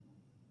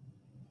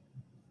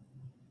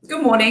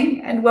Good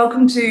morning and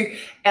welcome to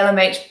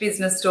LMH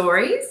Business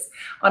Stories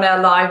on our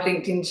live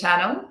LinkedIn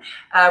channel,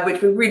 which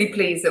we're really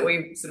pleased that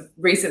we sort of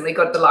recently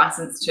got the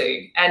license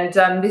to. And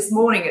this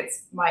morning,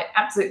 it's my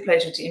absolute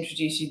pleasure to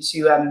introduce you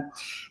to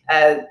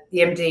the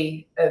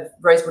MD of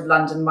Rosewood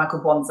London,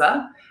 Michael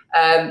Bonsor.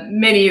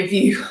 Many of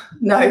you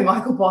know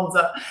Michael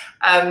Bonsor,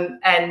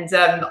 and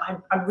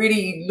I'm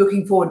really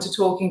looking forward to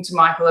talking to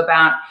Michael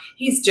about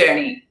his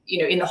journey,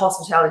 in the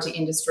hospitality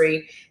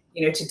industry,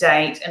 to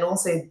date, and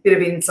also a bit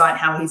of insight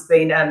how he's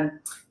been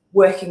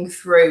working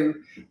through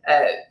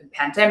the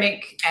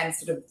pandemic and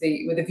sort of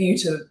with a view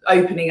to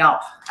opening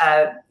up,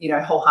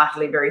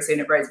 wholeheartedly very soon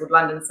at Rosewood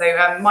London.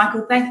 So,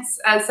 Michael, thanks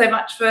so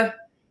much for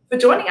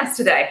joining us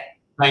today.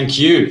 Thank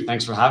you.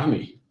 Thanks for having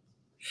me.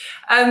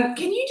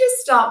 Can you just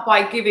start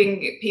by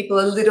giving people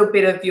a little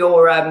bit of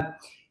your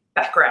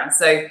background?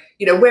 So,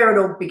 where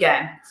it all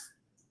began.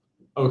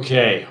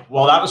 Okay.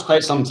 Well, that was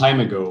quite some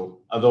time ago,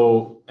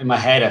 although in my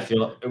head, I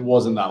feel it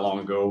wasn't that long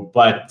ago.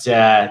 But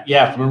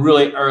yeah, from a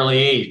really early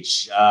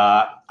age,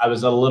 I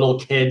was a little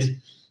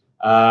kid,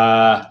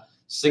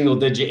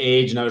 single-digit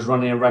age, and I was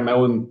running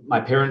around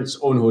my parents'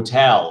 own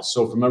hotel.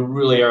 So from a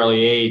really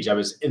early age, I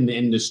was in the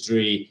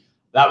industry.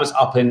 That was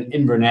up in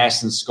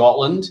Inverness in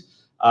Scotland,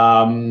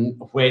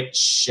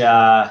 which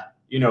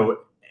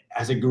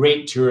has a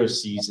great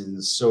tourist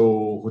season.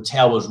 So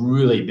hotel was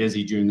really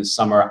busy during the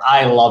summer.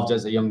 I loved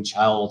as a young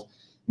child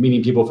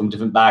meeting people from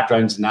different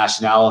backgrounds and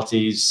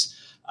nationalities.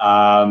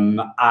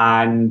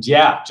 And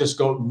yeah, just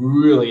got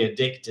really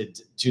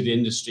addicted to the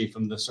industry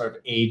from the sort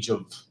of age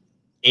of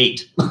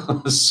 8.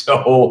 And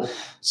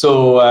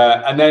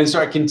then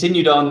sort of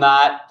continued on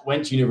that,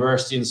 went to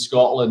university in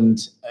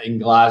Scotland, in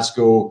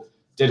Glasgow,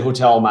 did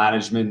hotel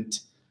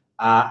management.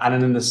 And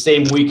then in the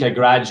same week I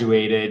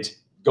graduated,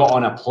 got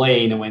on a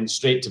plane and went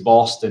straight to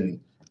Boston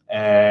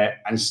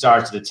and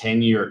started a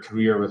 10-year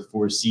career with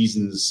Four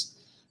Seasons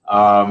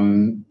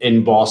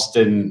in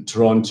Boston,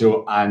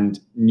 Toronto, and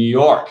New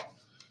York.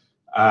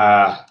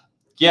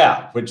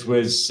 Which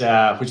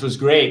was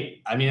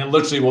great. I mean, it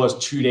literally was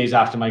 2 days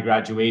after my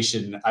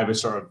graduation. I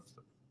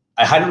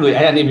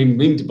hadn't even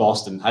been to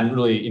Boston, hadn't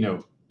really,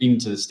 been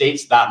to the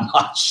States that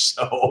much.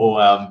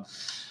 So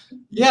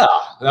yeah,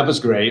 that was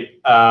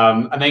great.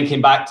 And then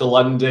came back to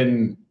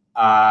London,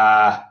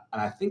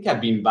 and I think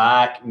I've been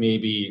back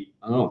maybe,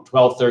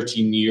 12,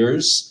 13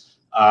 years.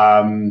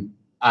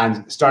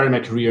 And started my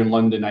career in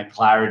London at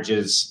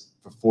Claridge's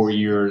for 4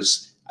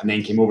 years, and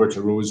then came over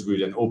to Rosewood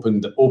and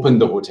opened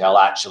the hotel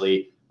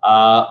actually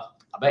about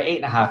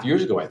 8.5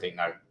 years ago, I think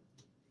now.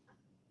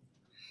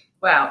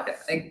 Wow,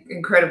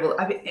 incredible.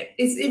 I mean,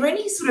 is there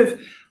any sort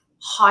of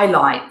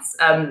highlights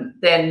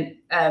then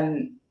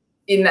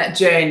in that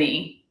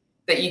journey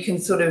that you can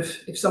sort of,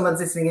 if someone's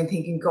listening and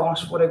thinking,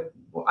 gosh,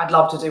 I'd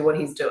love to do what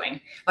he's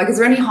doing. Like, is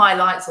there any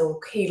highlights or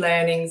key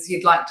learnings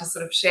you'd like to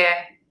sort of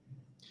share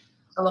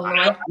along the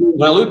way?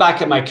 When I look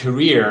back at my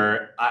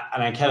career,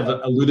 and I kind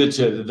of alluded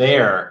to it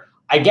there,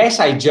 I guess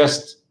I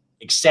just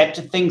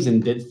accepted things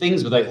and did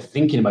things without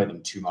thinking about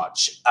them too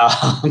much.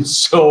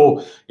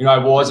 So, I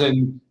was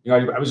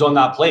on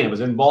that plane. I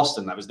was in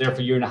Boston. I was there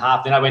for a year and a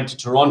half. Then I went to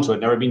Toronto.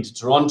 I'd never been to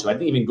Toronto. I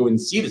didn't even go and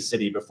see the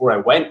city before I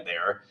went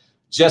there.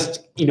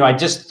 I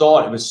just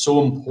thought it was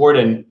so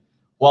important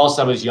whilst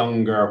I was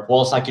younger,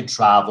 whilst I could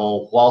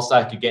travel, whilst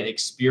I could get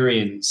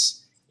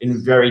experience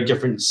in very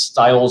different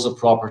styles of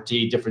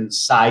property, different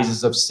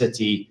sizes of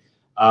city,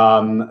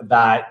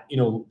 that,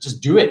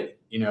 just do it,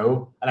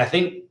 And I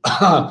think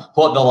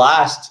what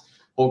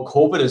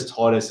COVID has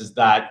taught us is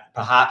that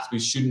perhaps we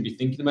shouldn't be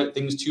thinking about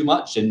things too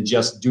much and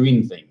just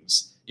doing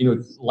things.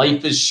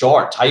 Life is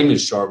short, time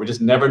is short. We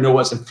just never know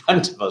what's in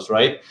front of us,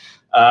 right?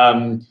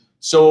 And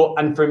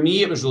for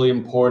me, it was really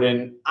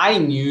important. I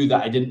knew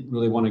that I didn't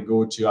really want to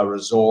go to a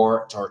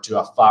resort or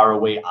to a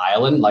faraway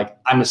island. Like,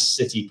 I'm a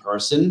city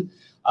person.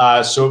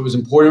 So it was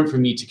important for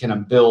me to kind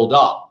of build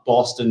up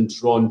Boston,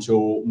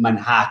 Toronto,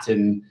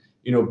 Manhattan,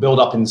 build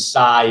up in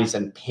size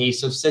and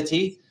pace of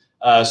city.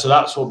 So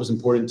that's what was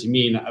important to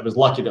me. And I was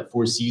lucky that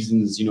Four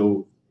Seasons,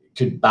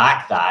 could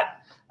back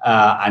that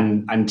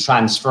and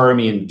transfer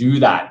me and do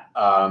that,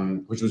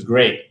 which was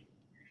great.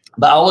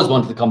 But I always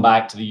wanted to come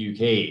back to the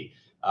UK.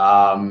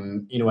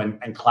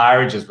 And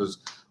Claridge's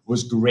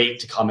was great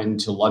to come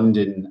into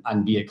London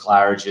and be at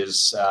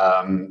Claridge's,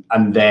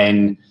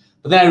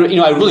 but then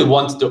I really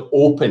wanted to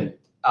open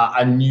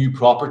a new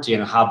property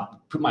and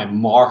put my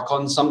mark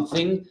on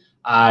something.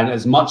 And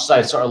as much as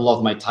I sort of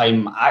loved my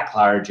time at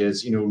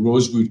Claridge's,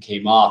 Rosewood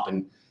came up,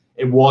 and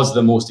it was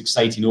the most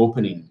exciting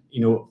opening,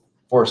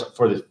 for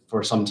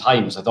some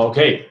time. So I thought,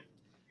 okay,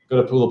 got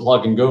to pull the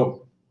plug and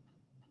go.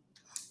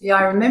 Yeah,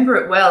 I remember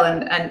it well,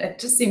 and it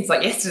just seems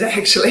like yesterday,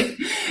 actually,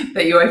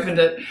 that you opened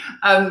it.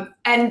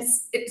 And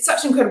it's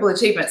such an incredible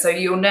achievement. So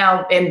you're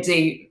now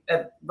MD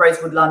of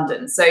Rosewood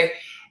London. So,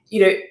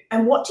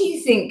 and what do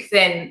you think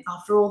then,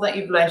 after all that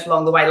you've learned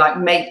along the way, like,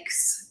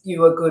 makes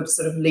you a good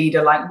sort of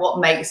leader? Like, what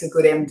makes a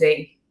good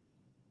MD?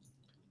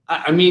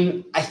 I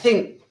mean, I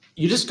think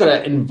you just got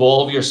to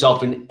involve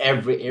yourself in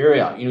every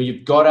area.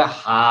 You've got to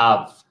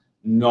have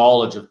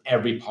knowledge of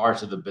every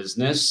part of the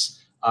business,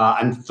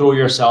 and throw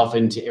yourself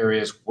into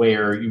areas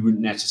where you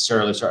wouldn't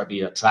necessarily sort of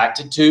be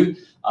attracted to.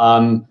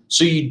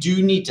 So you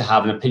do need to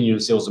have an opinion on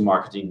sales and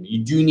marketing.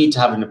 You do need to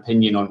have an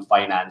opinion on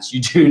finance.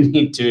 You do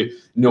need to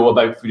know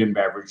about food and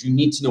beverage. You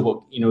need to know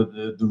about,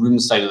 the room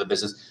side of the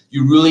business.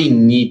 You really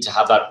need to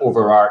have that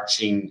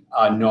overarching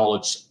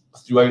knowledge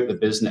throughout the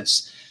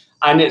business.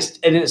 And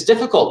it's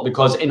difficult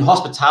because in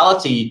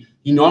hospitality,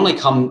 you normally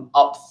come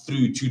up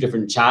through two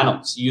different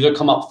channels. You either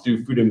come up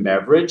through food and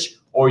beverage,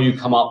 or you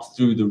come up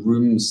through the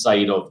room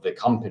side of the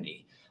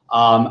company.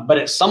 But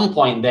at some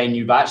point then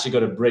you've actually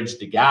got to bridge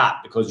the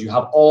gap because you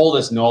have all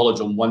this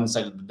knowledge on one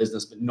side of the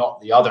business, but not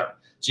the other.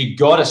 So you've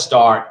got to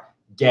start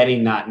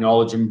getting that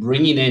knowledge and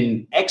bringing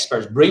in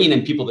experts, bringing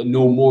in people that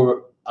know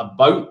more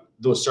about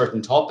those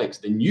certain topics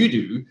than you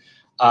do.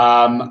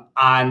 But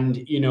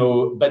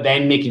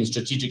then making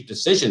strategic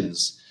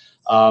decisions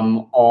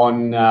on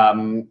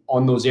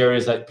those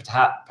areas that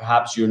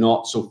perhaps you're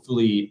not so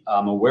fully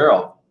aware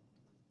of.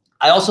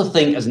 I also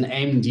think as an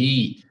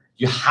MD,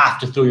 you have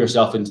to throw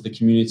yourself into the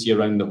community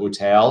around the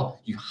hotel.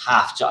 You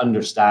have to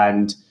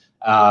understand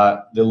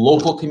the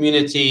local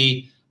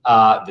community,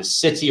 the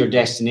city or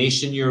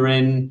destination you're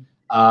in.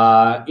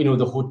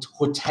 The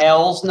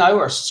hotels now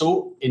are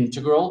so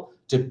integral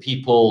to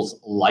people's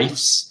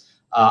lives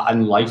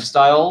and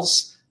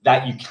lifestyles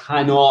that you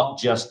cannot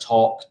just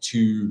talk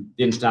to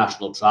the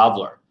international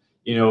traveler.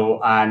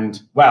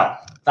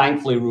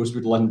 Thankfully,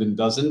 Rosewood London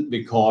doesn't,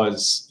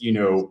 because,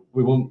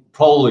 we won't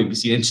probably be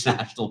seeing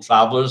international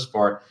travelers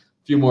for a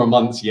few more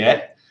months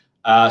yet.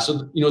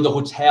 So the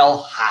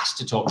hotel has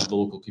to talk to the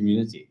local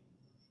community.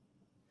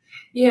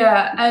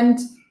 Yeah, and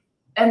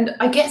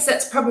I guess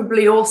that's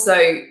probably also,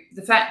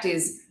 the fact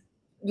is,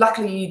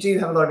 luckily you do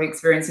have a lot of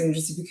experience in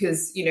industry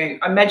because, I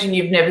imagine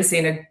you've never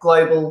seen a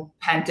global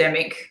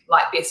pandemic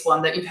like this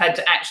one that you've had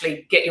to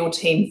actually get your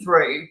team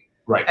through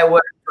and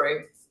work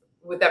through.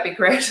 Would that be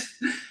correct?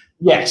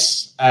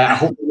 Yes. I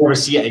hope we never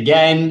see it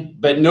again.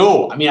 But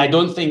no, I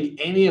don't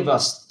think any of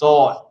us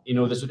thought,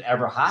 this would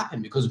ever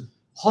happen, because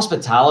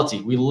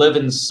hospitality, we live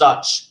in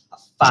such a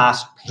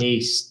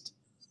fast-paced,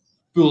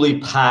 fully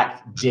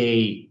packed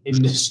day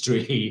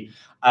industry.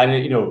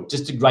 And,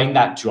 just to grind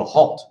that to a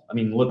halt,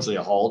 literally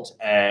a halt,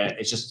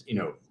 it's just,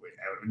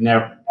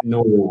 never,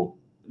 no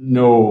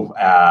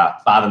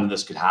fathom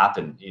this could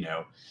happen,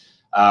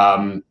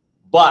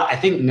 But I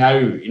think now,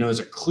 there's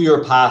a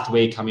clear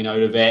pathway coming out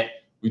of it.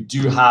 We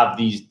do have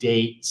these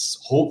dates.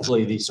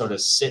 Hopefully they sort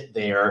of sit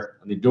there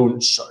and they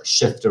don't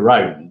shift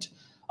around.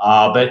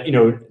 But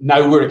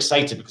now we're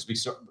excited because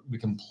we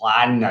can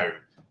plan now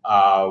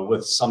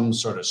with some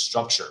sort of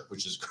structure,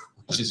 which is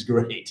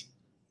great.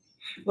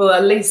 Well,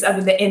 at least,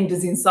 the end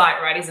is in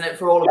sight, right? Isn't it,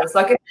 for all of us?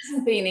 Like, it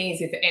hasn't been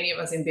easy for any of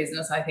us in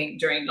business, I think,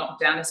 during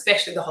lockdown,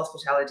 especially the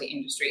hospitality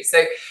industry.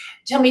 So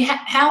tell me,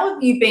 how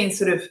have you been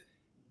sort of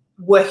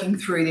working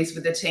through this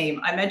with the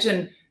team? I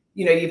imagine,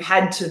 you've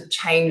had to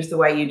change the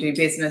way you do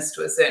business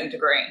to a certain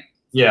degree.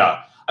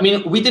 Yeah.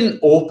 We didn't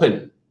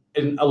open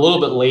in a little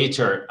bit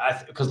later,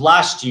 because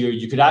last year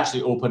you could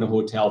actually open a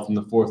hotel from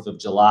the 4th of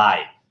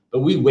July, but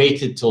we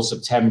waited till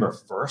September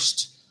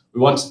 1st. We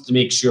wanted to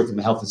make sure from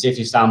the health and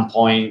safety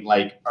standpoint,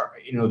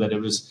 that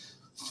it was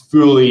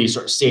fully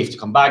sort of safe to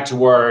come back to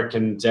work.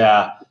 And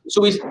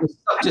so we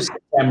stuck to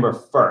September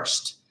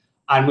 1st.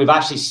 And we've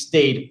actually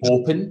stayed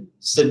open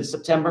since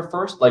September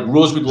 1st. Like,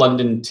 Rosewood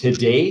London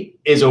today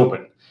is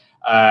open.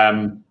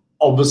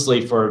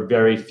 Obviously for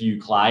very few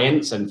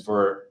clients and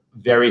for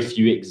very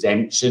few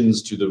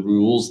exemptions to the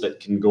rules that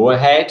can go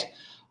ahead.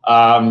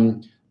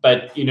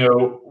 But,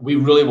 we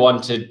really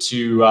wanted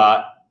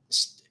to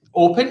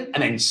open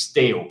and then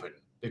stay open,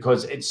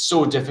 because it's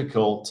so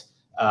difficult,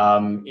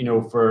 to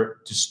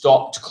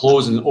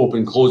close and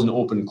open, close and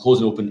open, close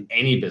and open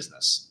any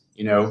business,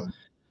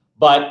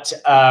 But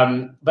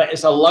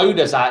it's allowed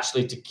us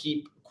actually to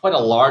keep quite a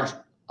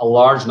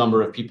large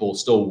number of people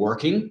still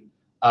working,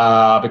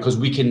 because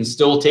we can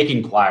still take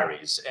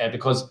inquiries,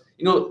 because,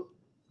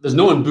 there's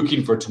no one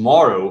booking for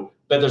tomorrow,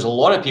 but there's a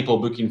lot of people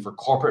booking for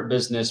corporate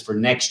business for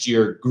next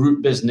year,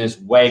 group business,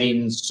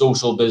 weddings,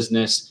 social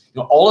business,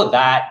 all of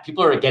that.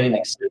 People are getting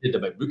excited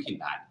about booking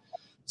that.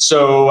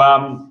 So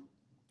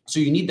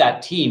you need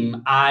that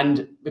team.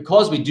 And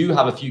because we do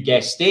have a few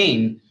guests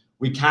staying,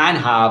 we can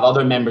have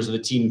other members of the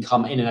team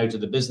come in and out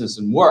of the business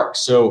and work.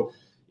 So,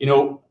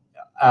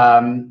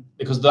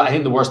 because I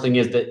think the worst thing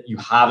is that you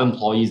have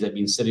employees that have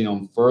been sitting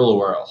on furlough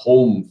or at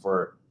home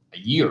for a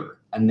year,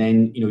 and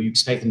then, you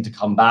expect them to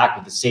come back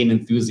with the same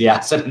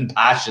enthusiasm and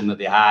passion that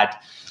they had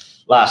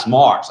last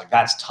March. Like,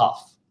 that's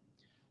tough.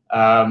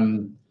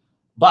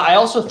 But I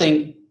also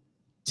think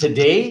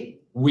today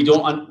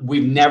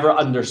we've never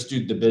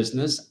understood the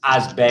business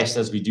as best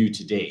as we do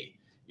today.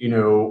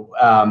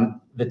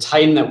 The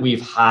time that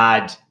we've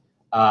had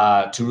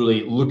to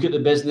really look at the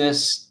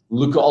business,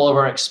 look at all of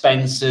our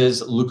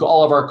expenses, look at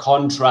all of our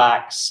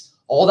contracts,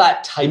 all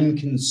that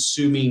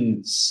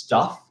time-consuming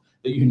stuff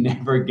that you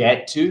never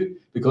get to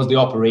because the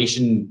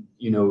operation,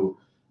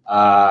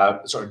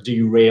 sort of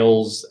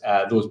derails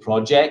those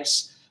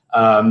projects.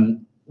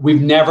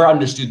 we've never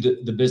understood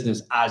the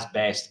business as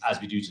best as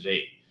we do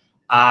today.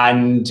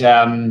 And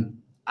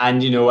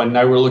you know, and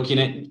now we're looking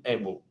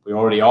at, well, we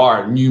already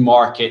are, new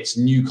markets,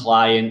 new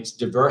clients,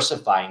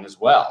 diversifying as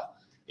well,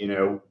 you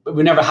know, but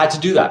we never had to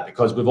do that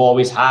because we've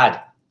always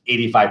had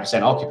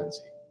 85%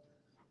 occupancy.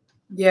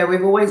 Yeah,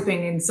 we've always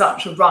been in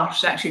such a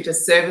rush actually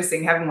just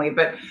servicing, haven't we?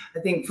 But I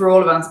think for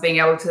all of us being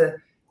able to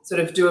sort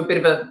of do a bit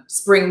of a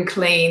spring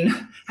clean,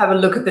 have a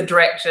look at the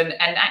direction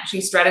and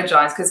actually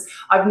strategize, because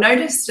I've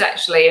noticed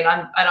actually, and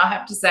I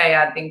have to say,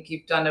 I think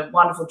you've done a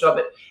wonderful job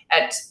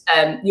at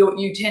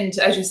you tend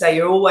to, as you say,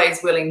 you're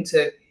always willing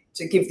to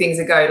give things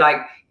a go. Like,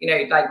 you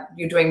know, like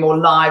you're doing more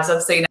lives.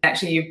 I've seen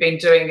actually you've been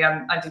doing,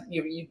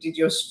 you did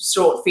your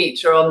short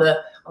feature on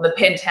the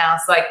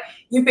penthouse. Like,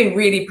 you've been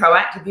really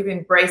proactive. You've been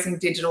embracing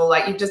digital.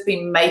 Like, you've just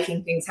been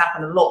making things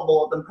happen a lot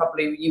more than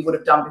probably you would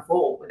have done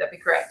before. Would that be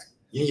correct?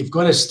 Yeah, you've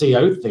got to stay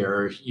out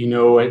there. You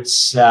know,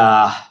 it's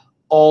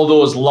all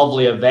those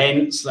lovely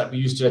events that we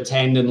used to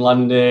attend in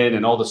London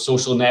and all the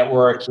social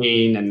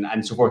networking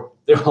and so forth.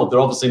 They're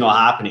obviously not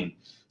happening.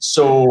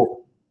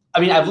 So, I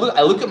mean, I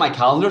look at my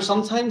calendar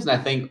sometimes and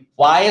I think,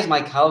 why is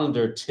my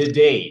calendar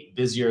today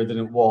busier than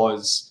it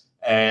was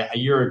a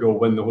year ago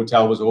when the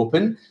hotel was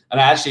open? And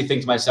I actually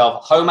think to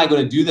myself, how am I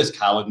going to do this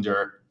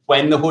calendar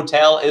when the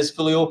hotel is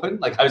fully open?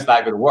 Like, how's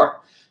that going to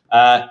work?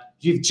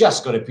 You've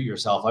just got to put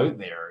yourself out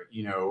there,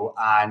 you know,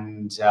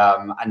 and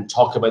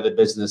talk about the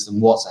business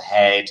and what's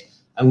ahead,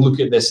 and look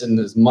at this in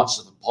as much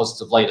of a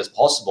positive light as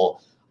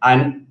possible.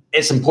 And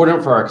it's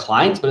important for our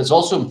clients, but it's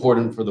also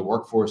important for the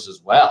workforce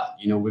as well.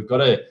 You know, we've got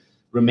to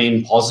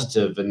remain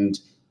positive. And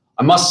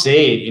I must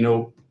say, you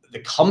know, the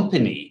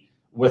company,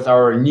 with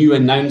our new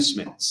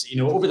announcements, you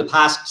know, over the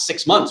past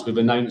 6 months, we've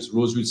announced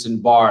Rosewood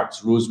St.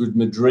 Bart's, Rosewood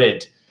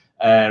Madrid,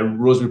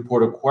 Rosewood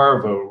Porto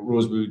Cuervo,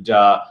 Rosewood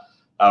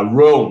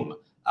Rome.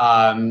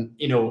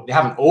 You know, they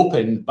haven't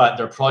opened, but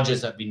their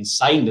projects have been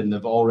signed and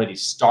they've already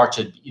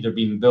started, either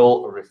being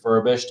built or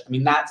refurbished. I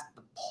mean, that's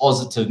the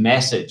positive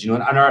message, you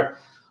know,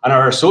 and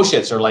our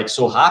associates are like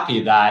so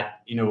happy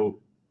that, you know,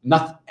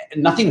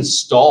 nothing's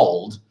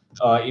stalled.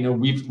 You know,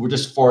 we're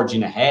just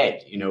forging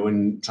ahead, you know,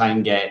 and try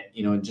and get,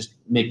 you know, and just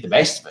make the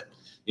best of it,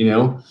 you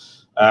know.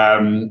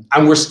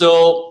 And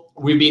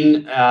we've been,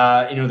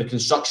 you know, the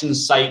construction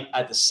site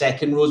at the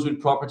second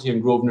Rosewood property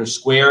in Grosvenor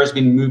Square has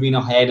been moving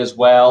ahead as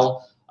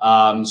well.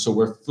 So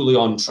we're fully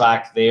on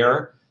track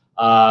there.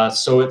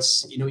 So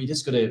it's, you know, you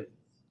just got to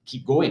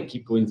keep going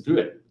through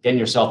it, getting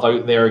yourself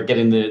out there,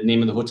 getting the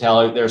name of the hotel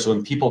out there. So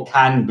when people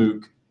can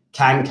book,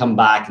 can come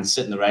back and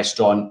sit in the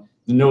restaurant,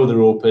 they know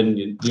they're open,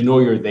 you know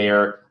you're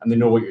there, and they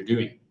know what you're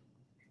doing.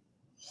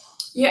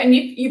 Yeah, and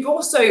you've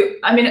also,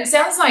 I mean, it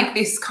sounds like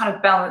this kind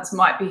of balance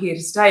might be here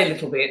to stay a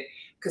little bit,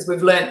 because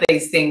we've learned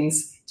these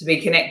things to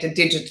be connected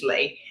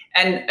digitally.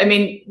 And I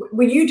mean,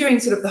 were you doing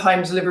sort of the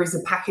home deliveries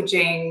and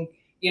packaging?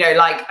 You know,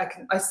 like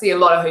I see a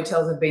lot of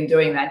hotels have been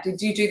doing that.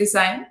 Did you do the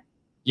same?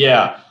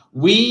 Yeah,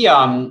 we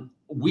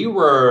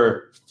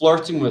were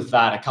flirting with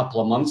that a couple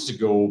of months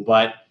ago,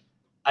 but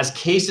as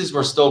cases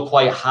were still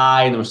quite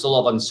high and there was still a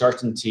lot of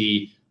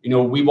uncertainty, you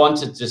know, we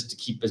wanted just to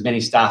keep as many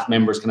staff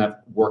members kind of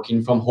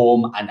working from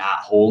home and at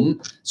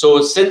home.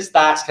 So since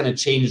that's kind of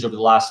changed over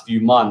the last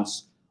few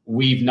months,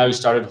 we've now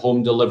started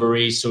home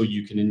delivery, so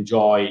you can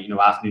enjoy, you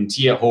know, afternoon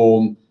tea at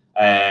home,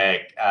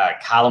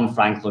 Callum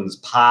Franklin's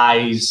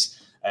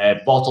pies,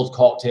 bottled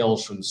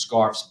cocktails from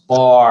Scarf's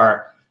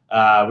Bar.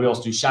 We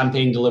also do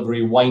champagne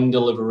delivery, wine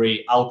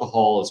delivery.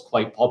 Alcohol is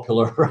quite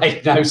popular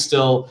right now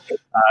still.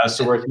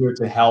 So we're here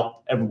to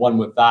help everyone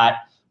with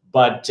that.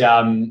 But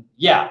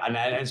yeah, and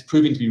it's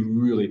proving to be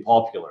really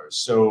popular.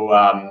 So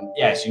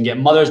yeah, so you can get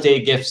Mother's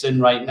Day gifts in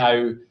right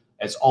now.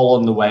 It's all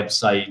on the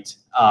website.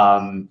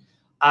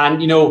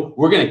 And, you know,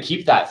 we're going to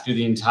keep that through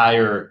the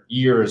entire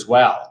year as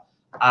well.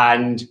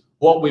 And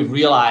what we've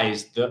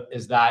realized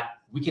is that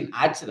we can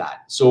add to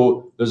that.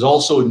 So there's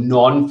also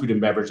non-food and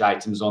beverage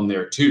items on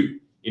there too.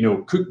 You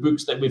know,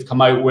 cookbooks that we've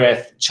come out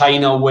with,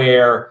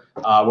 Chinaware.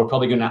 We're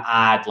probably going to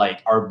add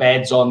like our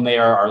beds on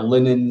there, our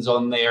linens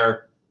on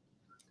there,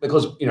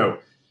 because, you know,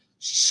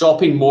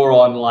 shopping more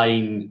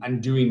online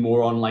and doing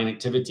more online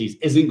activities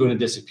isn't going to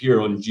disappear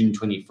on June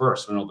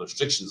 21st when all the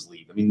restrictions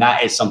leave. I mean,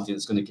 that is something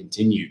that's going to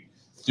continue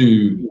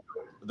through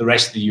the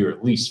rest of the year,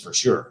 at least, for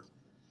sure.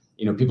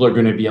 You know, people are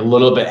going to be a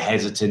little bit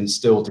hesitant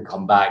still to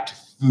come back to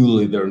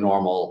fully their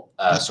normal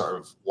sort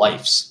of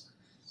lives.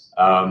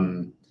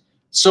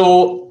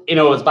 So, you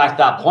know, it's back to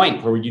that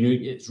point where, you know,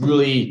 it's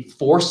really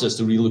forced us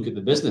to relook at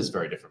the business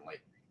very differently.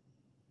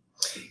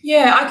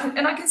 Yeah,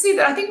 I can see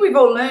that. I think we've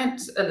all learned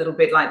a little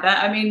bit like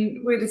that. I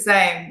mean, we're the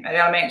same at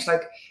LMH.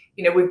 Like,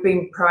 you know, we've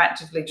been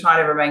proactively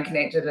trying to remain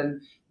connected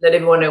and let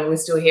everyone know we're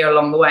still here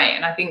along the way.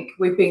 And I think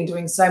we've been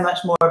doing so much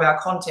more of our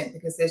content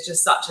because there's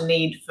just such a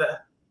need for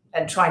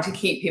and trying to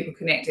keep people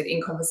connected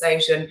in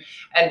conversation.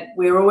 And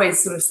we're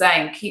always sort of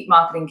saying, keep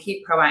marketing,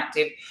 keep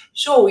proactive.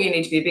 Sure, you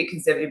need to be a bit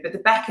conservative, but the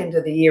back end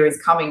of the year is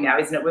coming now,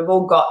 isn't it? We've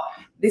all got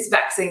this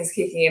vaccine's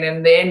kicking in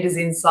and the end is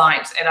in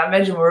sight. And I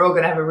imagine we're all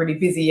going to have a really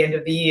busy end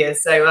of the year.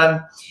 So,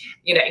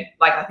 you know,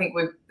 like I think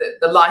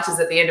the light is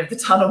at the end of the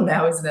tunnel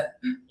now, isn't it?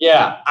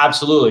 Yeah,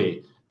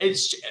 absolutely.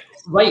 It's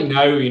right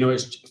now, you know,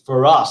 it's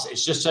for us,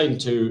 it's just trying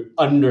to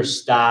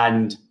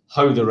understand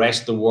how the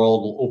rest of the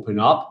world will open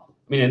up.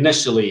 I mean,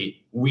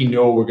 initially, we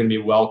know we're going to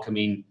be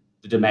welcoming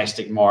the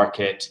domestic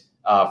market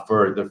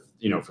for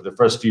the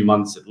first few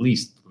months at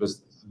least,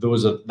 because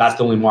that's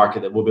the only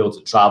market that we'll be able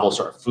to travel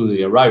sort of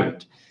fully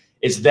around.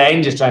 It's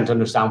then just trying to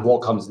understand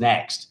what comes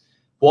next,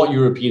 what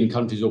European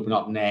countries open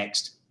up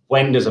next,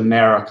 when does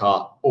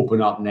America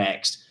open up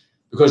next?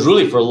 Because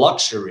really for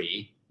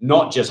luxury,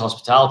 not just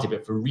hospitality,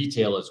 but for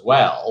retail as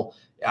well,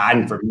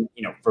 and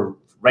for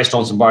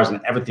restaurants and bars and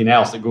everything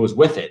else that goes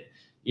with it,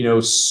 you know,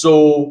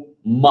 so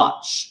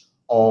much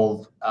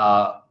of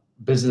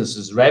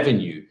businesses'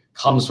 revenue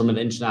comes from an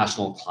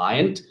international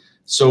client.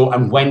 So,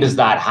 and when does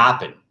that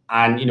happen?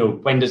 And, you know,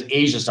 when does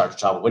Asia start to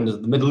travel? When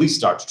does the Middle East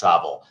start to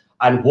travel?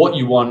 And what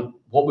we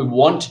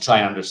want to try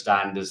and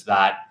understand is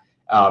that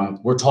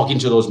we're talking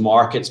to those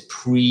markets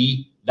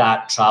pre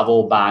that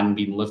travel ban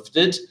being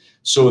lifted,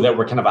 so that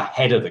we're kind of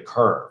ahead of the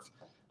curve.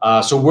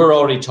 So we're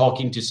already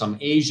talking to some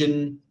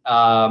Asian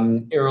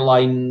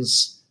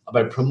airlines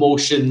about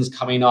promotions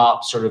coming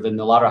up sort of in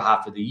the latter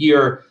half of the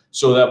year,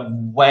 so that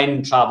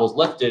when travel's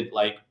lifted,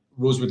 like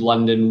Rosewood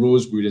London,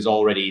 Rosewood is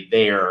already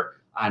there,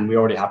 and we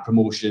already have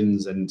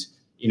promotions and,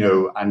 you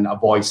know, and a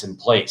voice in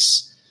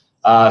place.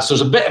 So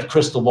there's a bit of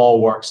crystal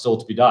ball work still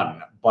to be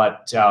done,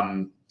 but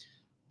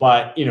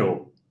you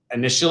know,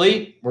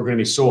 initially we're going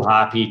to be so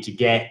happy to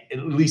get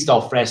at least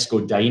al fresco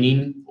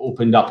dining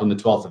opened up on the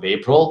 12th of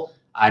April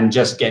and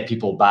just get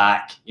people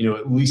back, you know,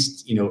 at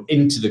least, you know,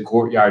 into the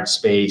courtyard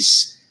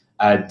space,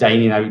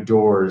 dining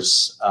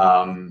outdoors.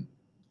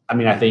 I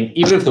mean, I think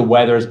even if the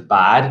weather's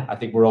bad, I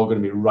think we're all going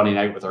to be running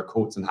out with our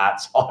coats and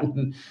hats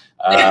on.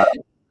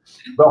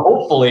 But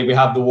hopefully we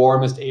have the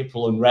warmest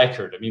April on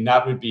record. I mean,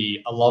 that would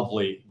be a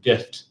lovely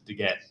gift to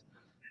get.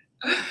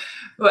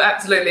 Well,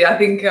 absolutely. I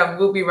think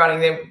we'll be running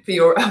them for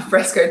your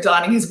alfresco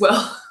dining as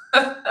well.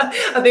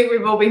 I think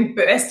we've all been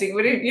bursting.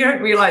 You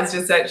don't realise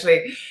just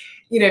actually,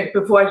 you know,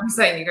 before I was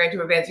saying you're going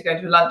to events, you're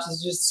going to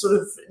lunches, just sort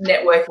of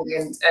networking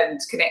and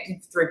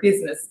connecting through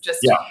business.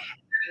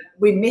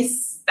 We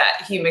miss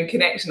that human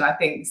connection, I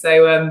think.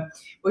 So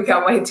we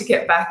can't wait to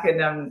get back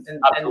and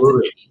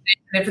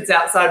if it's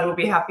outside, we'll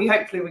be happy.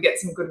 Hopefully we get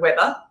some good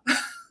weather.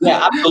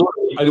 Yeah,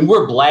 absolutely. I mean,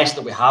 we're blessed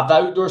that we have the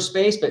outdoor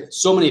space, but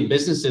so many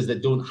businesses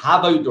that don't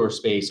have outdoor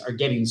space are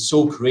getting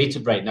so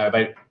creative right now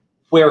about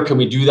where can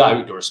we do that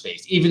outdoor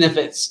space, even if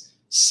it's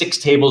 6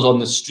 tables on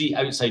the street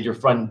outside your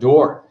front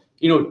door.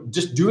 You know,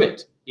 just do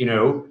it. You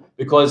know,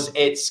 because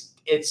it's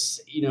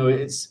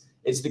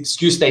the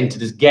excuse then to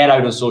just get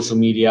out on social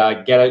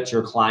media, get out to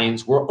your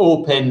clients. We're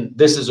open.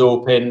 This is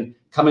open.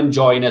 Come and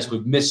join us.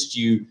 We've missed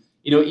you.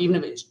 You know, even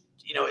if it's,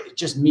 you know, it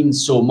just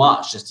means so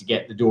much just to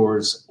get the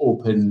doors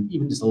open,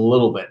 even just a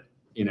little bit,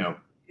 you know.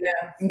 Yeah,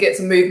 and get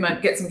some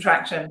movement, get some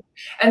traction.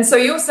 And so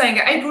you're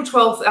saying April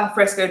 12th,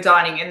 alfresco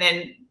dining, and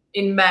then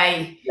in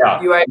May,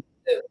 you open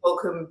to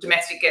welcome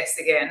domestic guests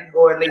again,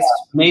 or at least...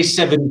 May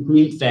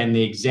 17th, then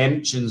the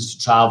exemptions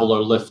to travel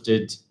are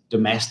lifted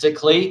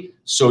domestically,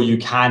 so you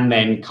can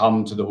then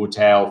come to the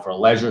hotel for a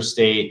leisure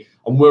stay.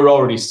 And we're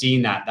already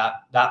seeing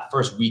that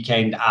first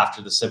weekend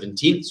after the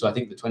 17th. So I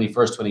think the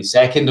 21st,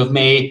 22nd of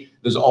May,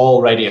 there's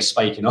already a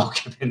spike in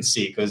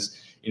occupancy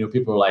because, you know,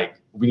 people are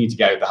like, we need to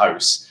get out of the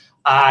house.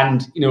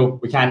 And, you know,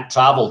 we can't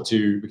travel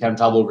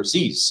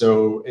overseas.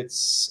 So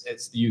it's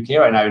the UK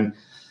right now. And,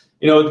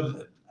 you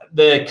know,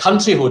 the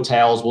country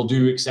hotels will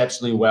do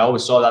exceptionally well. We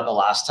saw that the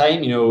last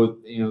time, you know,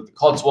 the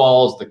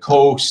Cotswolds, the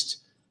coast,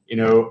 you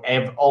know,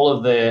 all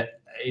of the,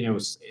 you know,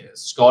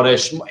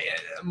 Scottish,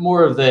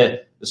 more of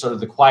the sort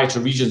of the quieter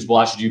regions will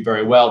actually do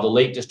very well, the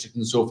Lake District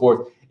and so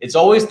forth. It's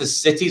always the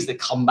cities that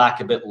come back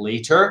a bit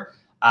later.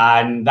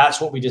 And that's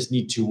what we just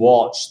need to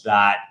watch,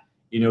 that,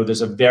 you know,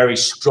 there's a very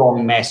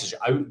strong message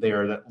out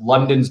there that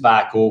London's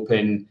back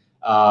open,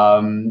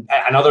 and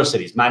other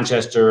cities,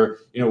 Manchester,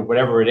 you know,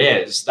 whatever it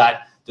is,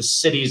 that the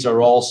cities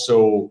are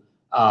also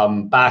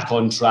back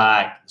on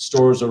track.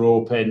 Stores are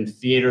open,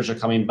 theaters are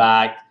coming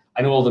back.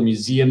 I know all the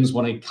museums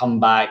want to come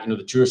back, you know,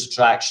 the tourist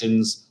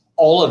attractions.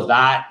 All of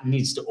that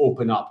needs to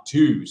open up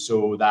too,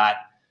 so that,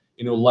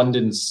 you know,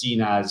 London's seen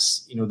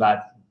as, you know,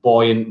 that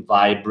buoyant,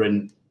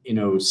 vibrant, you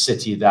know,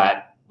 city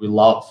that we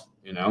love,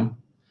 you know.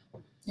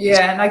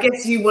 Yeah, and I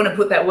guess you want to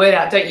put that word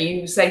out, don't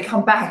you? You say,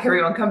 come back,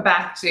 everyone, come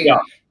back to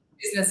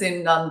business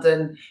in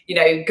London, you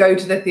know, go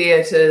to the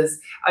theatres.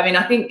 I mean,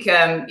 I think,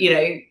 you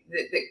know,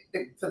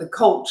 for the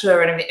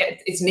culture and everything,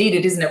 it's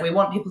needed, isn't it? We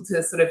want people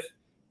to sort of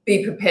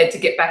be prepared to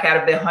get back out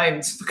of their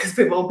homes because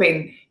we've all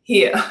been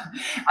here.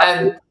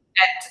 And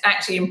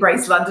actually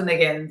embrace London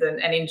again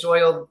and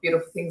enjoy all the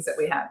beautiful things that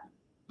we have.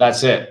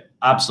 That's it.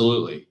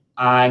 Absolutely.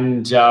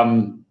 And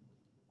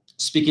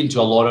speaking to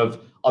a lot of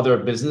other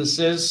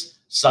businesses,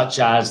 such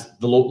as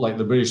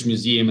the British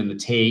Museum and the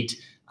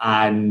Tate,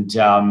 and,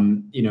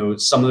 you know,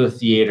 some of the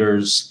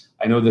theatres,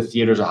 I know the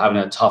theatres are having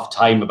a tough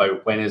time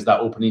about when is that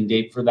opening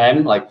date for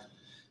them. Like,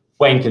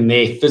 when can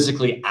they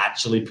physically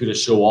actually put a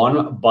show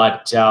on?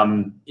 But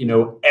you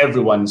know,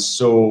 everyone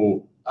just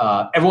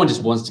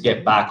wants to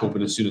get back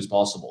open as soon as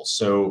possible.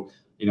 So,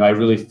 you know, I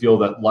really feel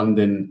that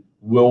London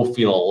will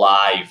feel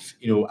alive,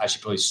 you know,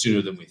 actually probably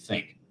sooner than we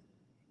think.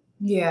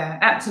 Yeah,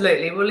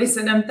 absolutely. Well,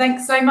 listen,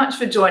 thanks so much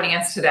for joining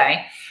us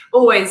today.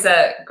 Always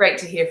great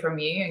to hear from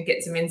you and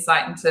get some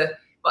insight into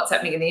what's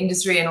happening in the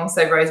industry and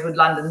also Rosewood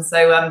London.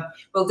 So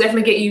we'll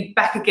definitely get you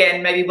back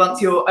again, maybe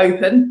once you're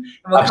open,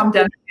 and we'll come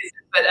down to visit.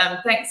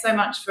 But thanks so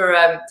much for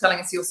telling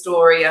us your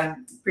story.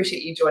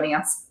 Appreciate you joining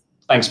us.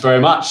 Thanks very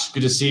much.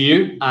 Good to see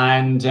you.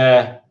 And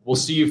we'll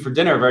see you for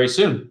dinner very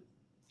soon.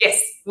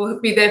 Yes,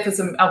 we'll be there for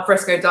some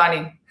alfresco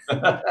dining.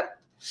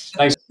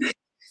 Thanks.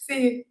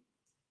 See you.